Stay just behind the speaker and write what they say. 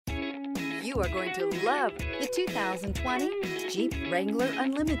You are going to love the 2020 Jeep Wrangler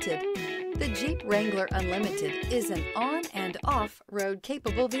Unlimited. The Jeep Wrangler Unlimited is an on- and off-road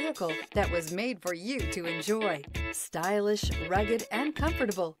capable vehicle that was made for you to enjoy. Stylish, rugged, and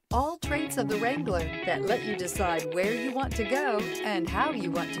comfortable. All traits of the Wrangler that let you decide where you want to go and how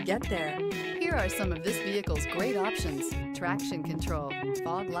you want to get there. Here are some of this vehicle's great options: traction control,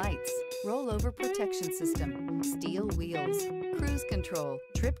 fog lights, rollover protection system, steel wheels, cruise control,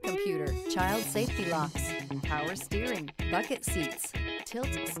 trip computer, child safety locks, power steering, bucket seats, tilt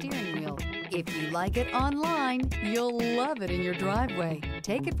steering wheel. If you like it online, you'll love it in your driveway.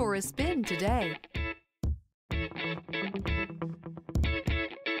 Take it for a spin today.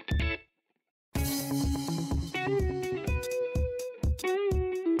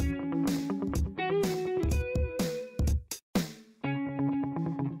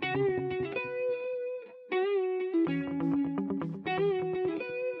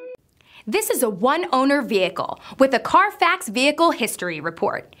 This is a one-owner vehicle with a Carfax Vehicle History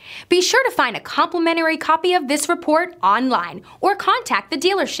Report. Be sure to find a complimentary copy of this report online or contact the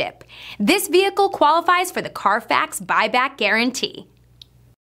dealership. This vehicle qualifies for the Carfax Buyback Guarantee.